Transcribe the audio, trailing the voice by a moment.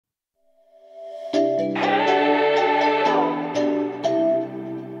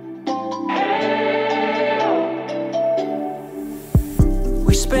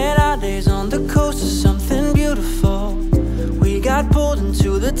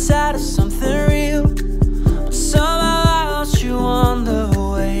tired of something real, but somehow I lost you on the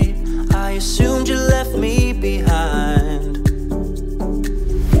way. I assumed you left me behind.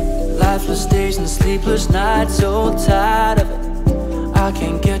 Lifeless days and sleepless nights, so tired of it. I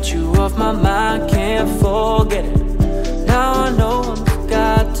can't get you off my mind, can't forget it. Now I know what I've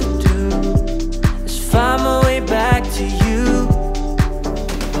got to do is find my way back to you.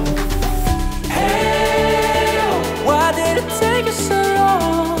 Hey, why did it take us so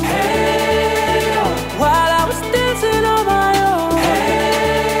long? Hey, while I was dancing on my own.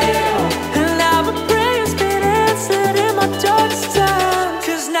 Hey, and now my prayer's been answered in my darkest time,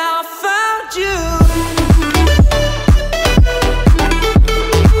 'cause now I found you.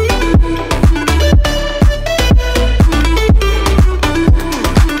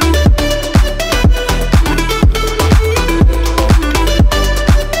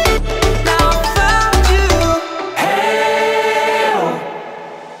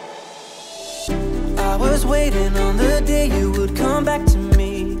 Waiting on the day you would come back to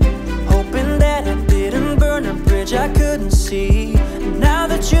me, hoping that I didn't burn a bridge I couldn't see. And now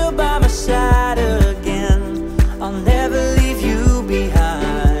that you're by my side again, I'll never leave.